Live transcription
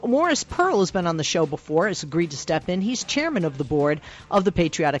Morris Pearl has been on the show before, has agreed to step in. He's chairman of the board of the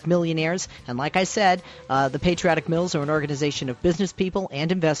Patriotic Millionaires. And like I said, the Patriotic Mills are an organization of business people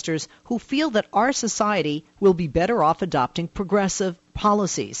and investors who feel that our society will be better off adopting progressive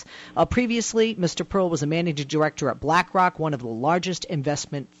policies. Previously, Mr. Pearl was a managing director at BlackRock, one of the largest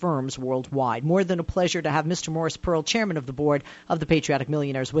investment firms worldwide. More than a pleasure to have Mr. Morris Pearl, chairman of the board of the Patriotic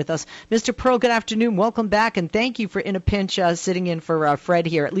Millionaires, with us. Mr. Pearl, good afternoon. Welcome back, and thank you for, in a pinch, sitting in for Fred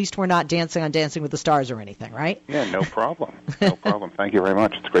here. At least we're not dancing on Dancing with the Stars or anything, right? Yeah, no problem. No problem. Thank you very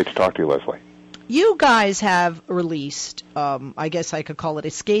much. It's great to talk to you, Leslie. You guys have released, I guess I could call it a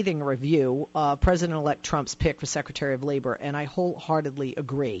scathing review, President-elect Trump's pick for Secretary of Labor, and I wholeheartedly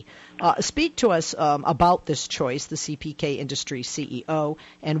agree. Speak to us about this choice, the CPK Industries CEO,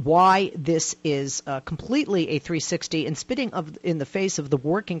 and why this is completely a 360 and spitting in the face of the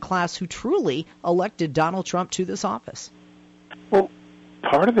working class who truly elected Donald Trump to this office. Well,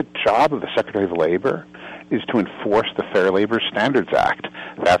 part of the job of the Secretary of Labor is to enforce the Fair Labor Standards Act.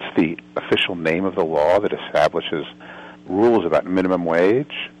 That's the official name of the law that establishes rules about minimum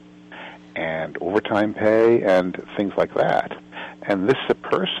wage and overtime pay and things like that. And this is a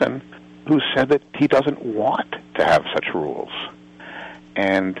person who said that he doesn't want to have such rules.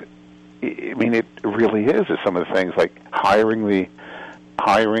 And, I mean, it really is some of the things like hiring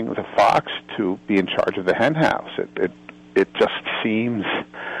the fox to be in charge of the hen house. It just seems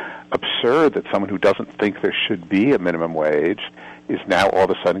absurd that someone who doesn't think there should be a minimum wage is now all of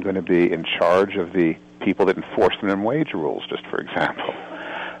a sudden going to be in charge of the people that enforce the minimum wage rules, just for example.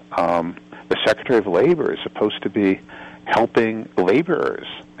 The Secretary of Labor is supposed to be helping laborers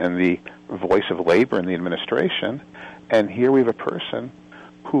and the voice of labor in the administration, and here we have a person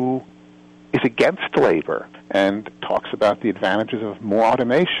who is against labor and talks about the advantages of more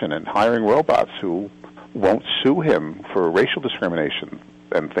automation and hiring robots who won't sue him for racial discrimination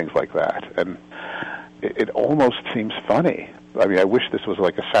and things like that. And it almost seems funny. I mean, I wish this was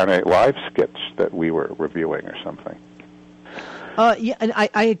like a Saturday Night Live sketch that we were reviewing or something. Yeah, and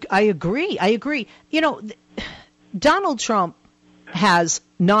I agree. I agree. You know, Donald Trump has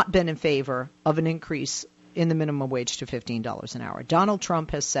not been in favor of an increase in the minimum wage to $15 an hour. Donald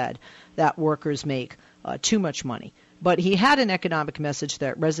Trump has said that workers make too much money. But he had an economic message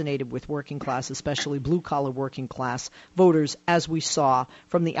that resonated with working class, especially blue-collar working class voters, as we saw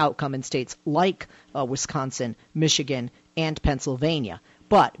from the outcome in states like Wisconsin, Michigan, and Pennsylvania.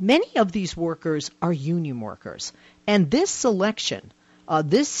 But many of these workers are union workers. And this selection,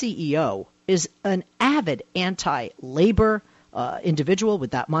 this CEO, is an avid anti-labor individual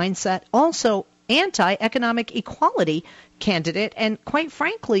with that mindset, also anti-economic equality candidate, and quite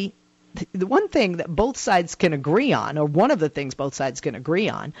frankly, the one thing that both sides can agree on, or one of the things both sides can agree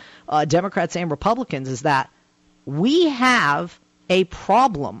on, Democrats and Republicans, is that we have a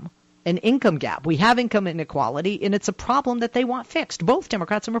problem, an income gap. We have income inequality, and it's a problem that they want fixed, both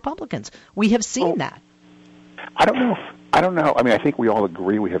Democrats and Republicans. We have seen that. I don't know. I mean, I think we all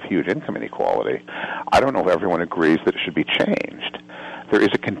agree we have huge income inequality. I don't know if everyone agrees that it should be changed. There is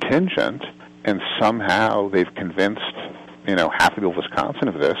a contingent, and somehow they've convinced half the people of Wisconsin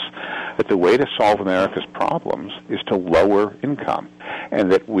of this, that the way to solve America's problems is to lower income,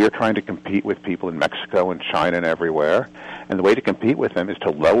 and that we're trying to compete with people in Mexico and China and everywhere, and the way to compete with them is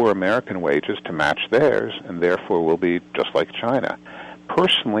to lower American wages to match theirs, and therefore we'll be just like China.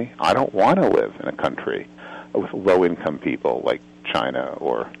 Personally, I don't want to live in a country with low-income people like China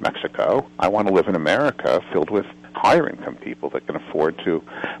or Mexico. I want to live in America filled with higher-income people that can afford to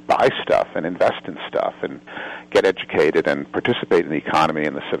buy stuff and invest in stuff and get educated and participate in the economy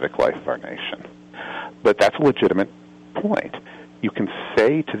and the civic life of our nation. But that's a legitimate point. You can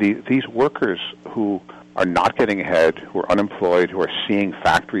say to these workers who are not getting ahead, who are unemployed, who are seeing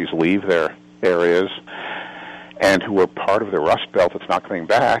factories leave their areas, and who are part of the Rust Belt that's not coming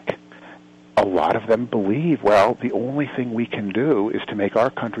back, a lot of them believe, well, the only thing we can do is to make our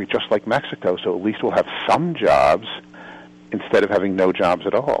country just like Mexico, so at least we'll have some jobs instead of having no jobs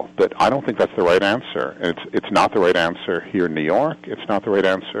at all. But I don't think that's the right answer. It's not the right answer here in New York. It's not the right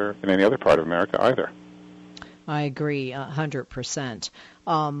answer in any other part of America either. I agree 100%.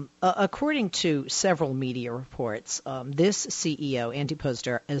 According to several media reports, this CEO, Andy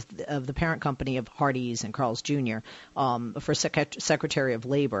Puzder, of the parent company of Hardee's and Carl's Jr., for Secretary of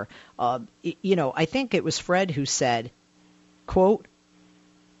Labor, I think it was Fred who said, quote,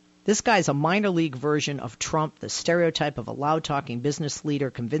 "This guy's a minor league version of Trump, the stereotype of a loud-talking business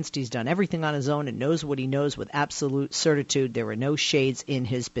leader convinced he's done everything on his own and knows what he knows with absolute certitude. There are no shades in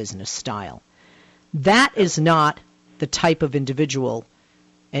his business style." That is not the type of individual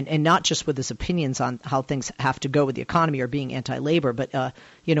and not just with his opinions on how things have to go with the economy or being anti-labor, but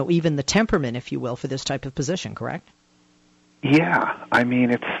even the temperament, if you will, for this type of position, correct? Yeah, I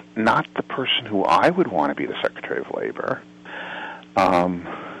mean, it's not the person who I would want to be the Secretary of Labor. But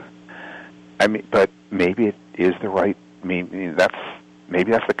maybe it is the right. Maybe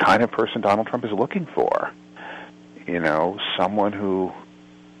that's the kind of person Donald Trump is looking for. Someone who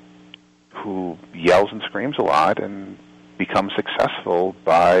yells and screams a lot and becomes successful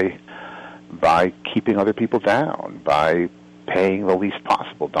by keeping other people down, by paying the least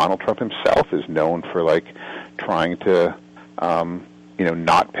possible. Donald Trump himself is known for trying to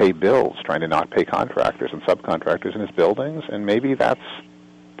not pay bills, trying to not pay contractors and subcontractors in his buildings, and maybe that's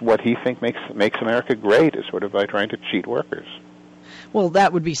what he thinks makes America great, is sort of by trying to cheat workers. Well,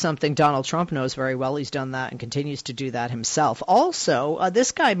 that would be something Donald Trump knows very well. He's done that and continues to do that himself. Also,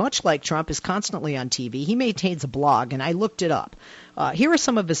 this guy, much like Trump, is constantly on TV. He maintains a blog, and I looked it up. Here are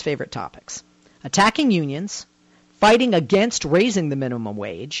some of his favorite topics: attacking unions, fighting against raising the minimum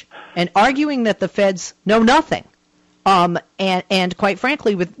wage, and arguing that the feds know nothing. And quite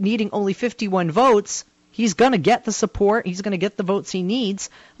frankly, with needing only 51 votes, he's going to get the support. He's going to get the votes he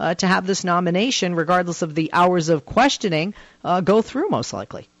needs to have this nomination, regardless of the hours of questioning, go through, most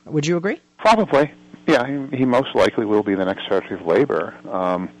likely. Would you agree? Probably. Yeah, he most likely will be the next Secretary of Labor,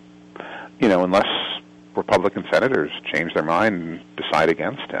 unless Republican senators change their mind and decide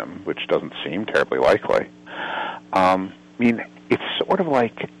against him, which doesn't seem terribly likely. It's sort of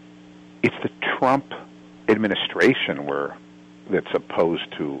like it's the Trump administration that's opposed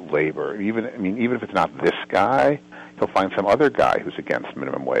to labor. Even if it's not this guy, he'll find some other guy who's against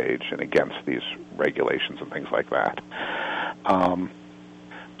minimum wage and against these regulations and things like that. I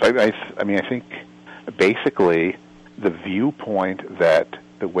think basically the viewpoint that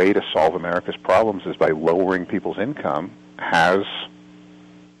the way to solve America's problems is by lowering people's income has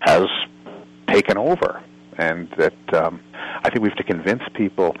taken over, and that I think we have to convince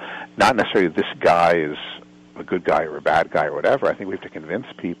people, not necessarily this guy is a good guy or a bad guy or whatever. I think we have to convince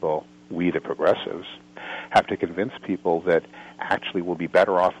people, we the progressives, have to convince people that actually we'll be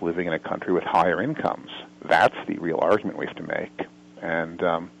better off living in a country with higher incomes. That's the real argument we have to make. And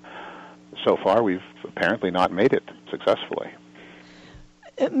so far we've apparently not made it successfully.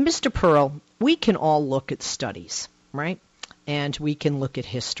 Mr. Pearl, we can all look at studies, right? And we can look at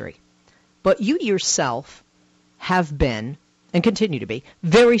history. But you yourself have been, and continue to be,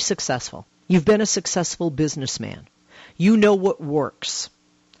 very successful. You've been a successful businessman. You know what works.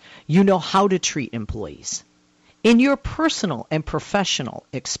 You know how to treat employees. In your personal and professional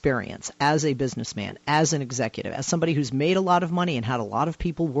experience as a businessman, as an executive, as somebody who's made a lot of money and had a lot of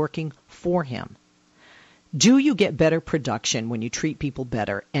people working for him, do you get better production when you treat people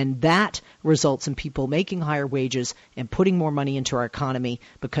better? And that results in people making higher wages and putting more money into our economy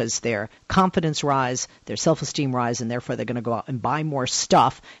because their confidence rise, their self-esteem rise, and therefore they're going to go out and buy more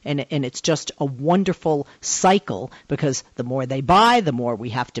stuff. And it's just a wonderful cycle because the more they buy, the more we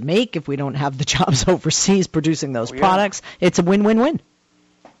have to make if we don't have the jobs overseas producing those products. It's a win-win-win.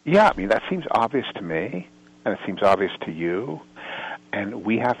 Yeah, that seems obvious to me, and it seems obvious to you. And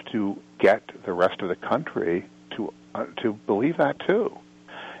we have to get the rest of the country to believe that too.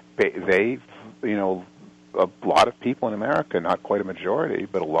 A lot of people in America, not quite a majority,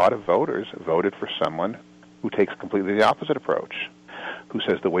 but a lot of voters voted for someone who takes completely the opposite approach, who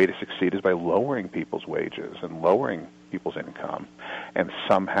says the way to succeed is by lowering people's wages and lowering people's income, and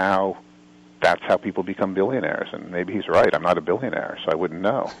somehow that's how people become billionaires. And maybe he's right. I'm not a billionaire, so I wouldn't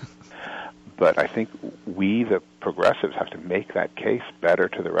know. But I think we, the progressives, have to make that case better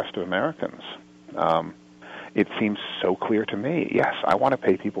to the rest of Americans. It seems so clear to me. Yes, I want to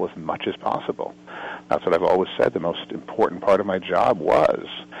pay people as much as possible. That's what I've always said. The most important part of my job was,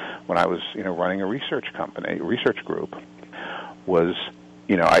 when I was, running a research group, was,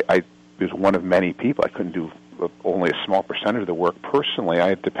 I was one of many people. I couldn't do only a small percentage of the work personally.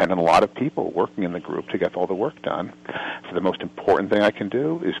 I depend on a lot of people working in the group to get all the work done. So the most important thing I can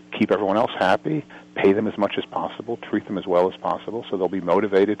do is keep everyone else happy, pay them as much as possible, treat them as well as possible, so they'll be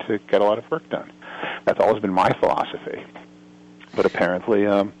motivated to get a lot of work done. That's always been my philosophy. But apparently,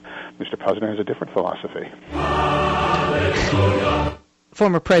 Mr. President has a different philosophy. Hallelujah.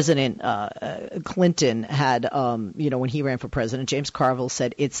 Former President Clinton had, when he ran for president, James Carville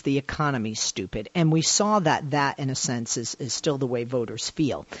said, "It's the economy, stupid." And we saw that in a sense, is still the way voters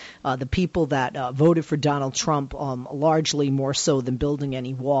feel. The people that voted for Donald Trump, largely more so than building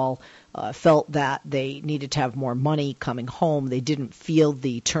any wall, felt that they needed to have more money coming home. They didn't feel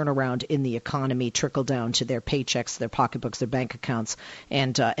the turnaround in the economy trickle down to their paychecks, their pocketbooks, their bank accounts,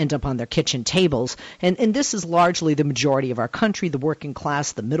 and end up on their kitchen tables. And this is largely the majority of our country, the working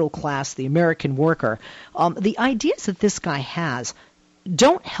class, the middle class, the American worker. The ideas that this guy has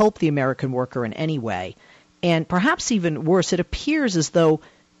don't help the American worker in any way. And perhaps even worse, it appears as though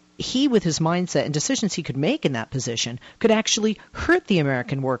he, with his mindset and decisions he could make in that position, could actually hurt the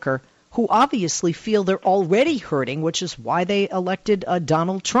American worker, who obviously feel they're already hurting, which is why they elected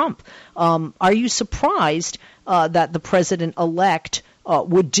Donald Trump. Are you surprised that the president-elect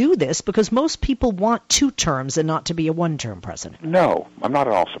would do this? Because most people want 2 terms and not to be a 1-term president. No, I'm not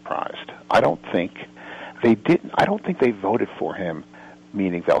at all surprised. I don't think they didn't. I don't think they voted for him,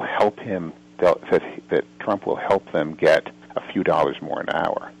 meaning they'll help him. That Trump will help them get a few dollars more an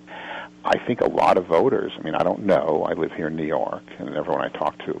hour. I think a lot of voters, I mean, I don't know, I live here in New York, and everyone I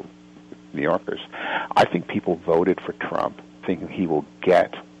talk to, New Yorkers, I think people voted for Trump thinking he will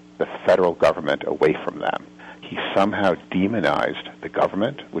get the federal government away from them. He somehow demonized the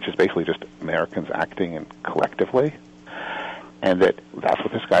government, which is basically just Americans acting collectively, and that's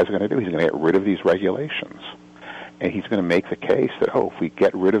what this guy's going to do. He's going to get rid of these regulations. And he's going to make the case that, if we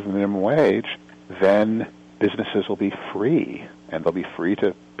get rid of the minimum wage, then businesses will be free, and they'll be free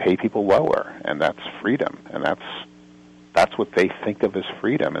to pay people lower, and that's freedom. And that's what they think of as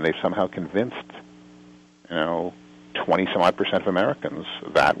freedom, and they've somehow convinced, 20-some-odd% of Americans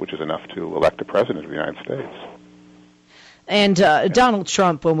that, which is enough to elect a president of the United States. And Donald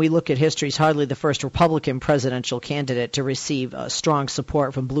Trump, when we look at history, is hardly the first Republican presidential candidate to receive strong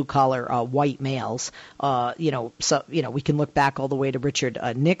support from blue-collar white males. We can look back all the way to Richard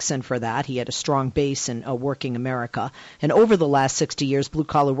Nixon for that. He had a strong base in working America. And over the last 60 years,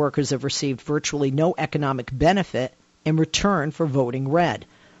 blue-collar workers have received virtually no economic benefit in return for voting red.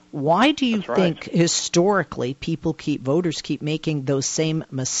 Why do you think historically voters keep making those same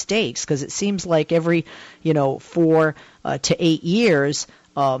mistakes? Because it seems like every 4 to 8 years,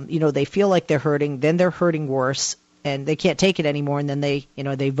 they feel like they're hurting, then they're hurting worse, and they can't take it anymore, and then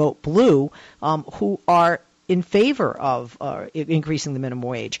they vote blue, who are in favor of increasing the minimum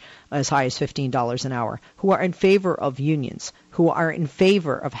wage as high as $15 an hour, who are in favor of unions, who are in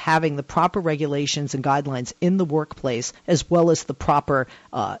favor of having the proper regulations and guidelines in the workplace, as well as the proper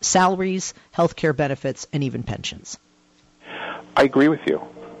salaries, health care benefits, and even pensions. I agree with you.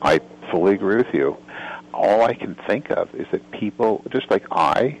 I fully agree with you. All I can think of is that people, just like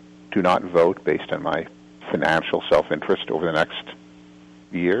I, do not vote based on my financial self-interest over the next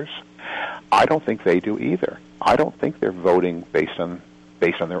years. I don't think they do either. I don't think they're voting based on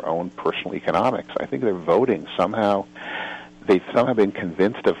their own personal economics. I think they're voting somehow. They've somehow been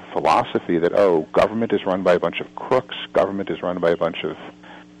convinced of a philosophy that, government is run by a bunch of crooks, government is run by a bunch of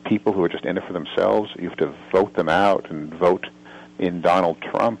people who are just in it for themselves. You have to vote them out and vote in Donald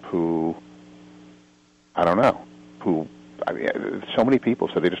Trump, who, I don't know, so many people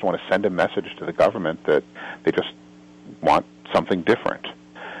said they just want to send a message to the government that they just want something different.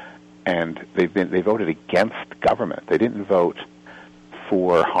 And they voted against government. They didn't vote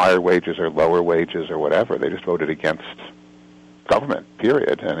for higher wages or lower wages or whatever. They just voted against government,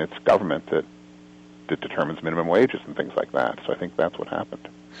 period. And it's government that determines minimum wages and things like that. So I think that's what happened.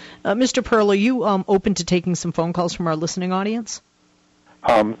 Mr. Pearl, are you open to taking some phone calls from our listening audience?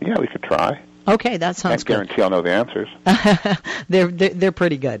 Yeah, we could try. Okay, that sounds good. I can't guarantee I'll know the answers. They're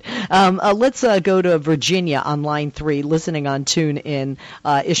pretty good. Let's go to Virginia on line 3, listening on TuneIn.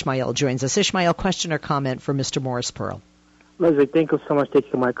 Ishmael joins us. Ishmael, question or comment for Mr. Morris Pearl? Leslie, thank you so much for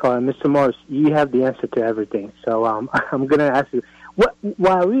taking my call. And Mr. Morris, you have the answer to everything. So I'm going to ask you, what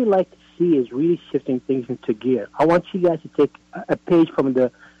I really like to see is really shifting things into gear. I want you guys to take a page from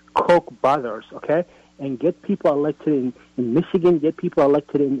the Koch brothers, okay? And get people elected in Michigan, get people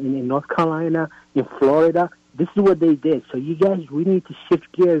elected in North Carolina, in Florida. This is what they did. So you guys really need to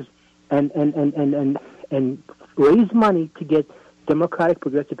shift gears and raise money to get Democratic,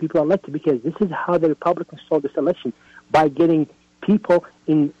 progressive people elected, because this is how the Republicans stole this election, by getting people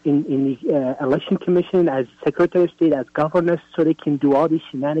in the election commission as Secretary of State, as governors, so they can do all these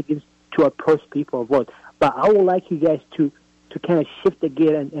shenanigans to oppose people vote. But I would like you guys to kind of shift the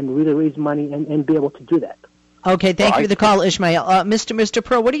gear and really raise money and be able to do that. Okay, thank you for the call, Ishmael. Mr.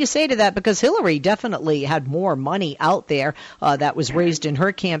 Pearl, what do you say to that? Because Hillary definitely had more money out there that was raised in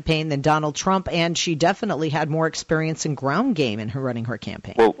her campaign than Donald Trump, and she definitely had more experience in ground game in her running her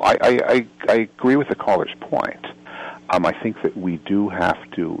campaign. Well, I agree with the caller's point. I think that we do have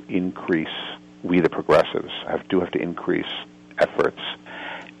to increase, we the progressives do have to increase efforts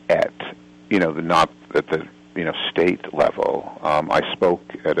at, state level. I spoke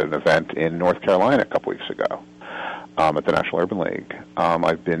at an event in North Carolina a couple weeks ago at the National Urban League.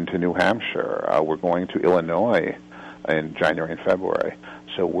 I've been to New Hampshire. We're going to Illinois in January and February.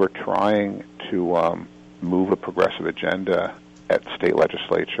 So we're trying to move a progressive agenda at state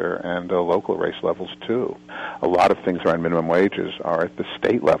legislature and local race levels too. A lot of things around minimum wages are at the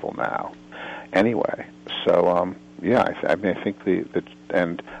state level now. Anyway, so I think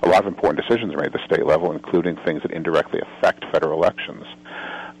and a lot of important decisions are made at the state level, including things that indirectly affect federal elections,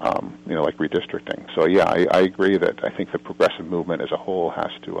 like redistricting. So I agree that I think the progressive movement as a whole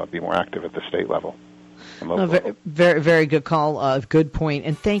has to be more active at the state level. Very, very good call. Good point.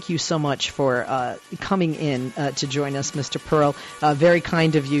 And thank you so much for coming in to join us, Mr. Pearl. Very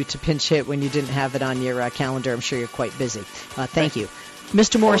kind of you to pinch hit when you didn't have it on your calendar. I'm sure you're quite busy. Thank you.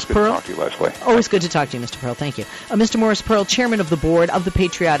 Mr. Morris Pearl. Always good to talk to you, Leslie. Always good to talk to you, Mr. Pearl. Thank you. Mr. Morris Pearl, chairman of the board of the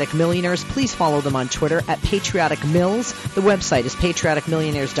Patriotic Millionaires. Please follow them on Twitter at Patriotic Mills. The website is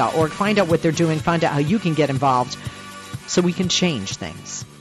patrioticmillionaires.org. Find out what they're doing. Find out how you can get involved so we can change things.